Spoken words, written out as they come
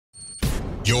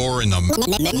You're in the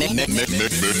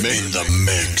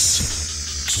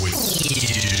mix with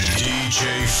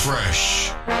DJ Fresh.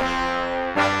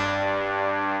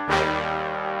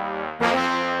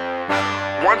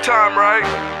 One time, right?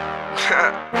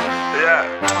 Yeah.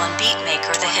 On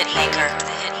Beatmaker, the hit maker.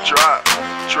 Drop.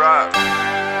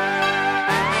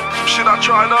 Some shit I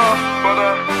tried off, but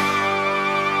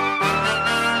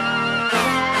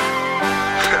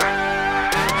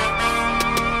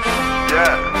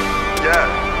yeah.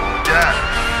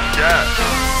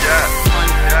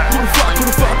 Who the fuck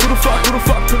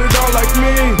put it on like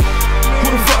me? Who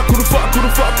the fuck put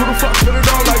it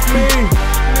on like me?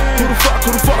 Who the fuck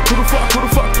put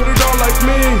it on like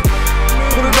me?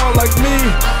 Put it on like me.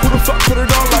 Who the fuck put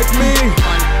it on like me?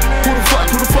 Who the fuck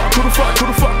put it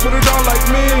on like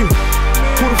me?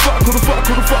 Who the fuck put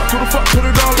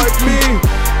it on like me?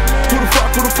 Who the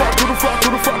fuck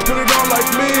put it on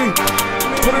like me?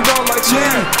 Put it on like me.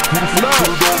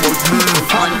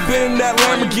 Hop up in that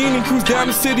Lamborghini, cruise down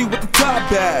the city with the top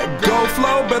back. Go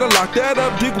flow, better lock that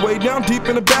up, dig way down deep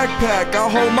in the backpack. I'll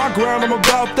hold my ground, I'm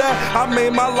about that. I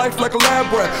made my life like a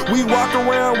lab rat. We walk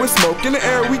around with smoke in the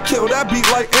air, we kill that beat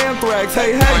like anthrax.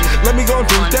 Hey, let me go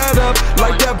drink that up,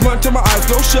 like that blunt till my eyes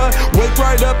go shut. Wake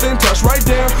right up, then touch right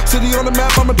down. City on the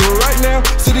map, I'ma do it right now.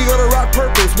 City on the rock,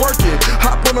 purpose, work it.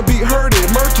 Hop on the beat, hurt it,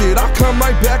 murk it. I come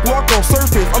right back, walk on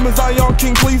surface. I'm a Zion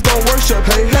King, please don't worship.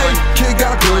 Hey, kid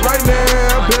got good right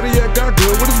now. Better yet, got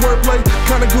good with his wordplay.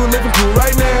 Kinda good living cool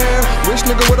right now. Rich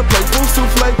nigga with a plate full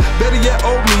souffle. Better yet,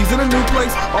 old me's in a new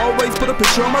place. Always put a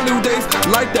picture on my new days.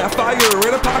 Like that fire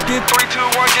in a pocket. 3, 2,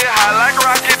 1, get high like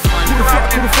rocket. Who the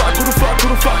fuck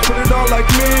put it on like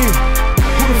me?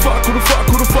 Who the fuck put it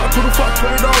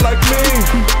on like me?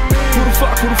 Who the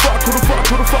fuck put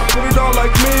it on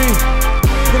like me?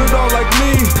 Put it on like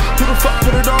me. Who the fuck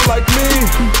put it on like me?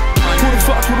 Who the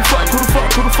fuck put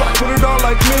it on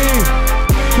like me?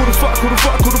 Who the fuck put it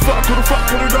on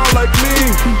like me?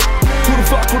 Who the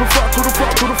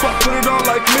fuck put it on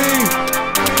like me?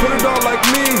 Put it on like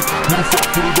me. Who the fuck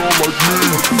put it on like me?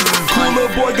 Cool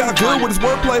little boy got good with his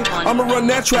wordplay. I'ma run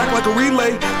that track like a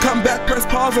relay. Come back, press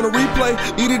pause on a replay.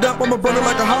 Eat it up, I'ma burn it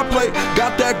like a hot plate.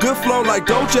 Got that good flow like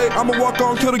Doja. I'ma walk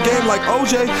on to the game like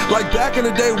OJ. Like back in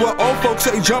the day, what old folks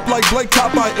say, jump like Blake,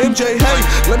 top by MJ. Hey,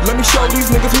 let me show these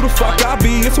niggas who the fuck I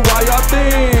be. It's a why y'all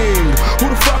think. Who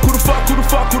the fuck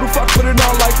put it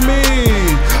on like me?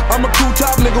 I'm a cool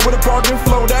top nigga with a bargain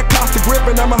flow. That cost a grip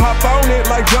and I'ma hop on it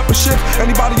like jumping ship.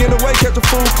 Anybody in the way, catch a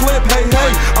full clip. Hey,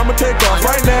 I'ma take off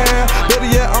right now. Better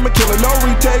yet, I'ma kill it, no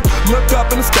retake. Look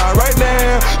up in the sky right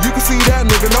now. You can see that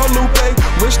nigga, no Lupe.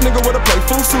 Rich nigga with a plate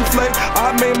full souffle.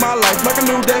 I made my life like a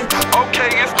new day.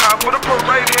 Okay, it's time for the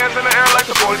parade. Hands in the air like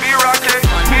the boy B-Rock.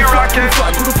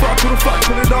 Who the fuck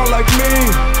put it on like me?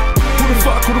 Who the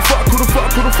fuck put it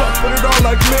on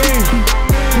like me?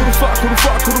 Who the fuck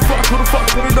put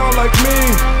it on like me?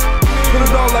 Put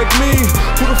it on like me.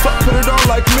 Who the fuck put it on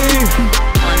like me?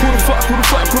 Who the fuck put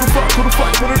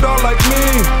it on like me?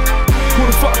 Who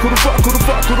the fuck put it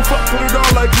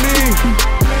on like me?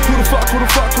 Who the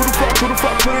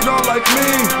fuck put it on like me?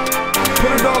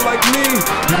 Put it on like me.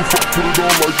 Who the fuck put it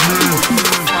on like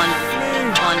me?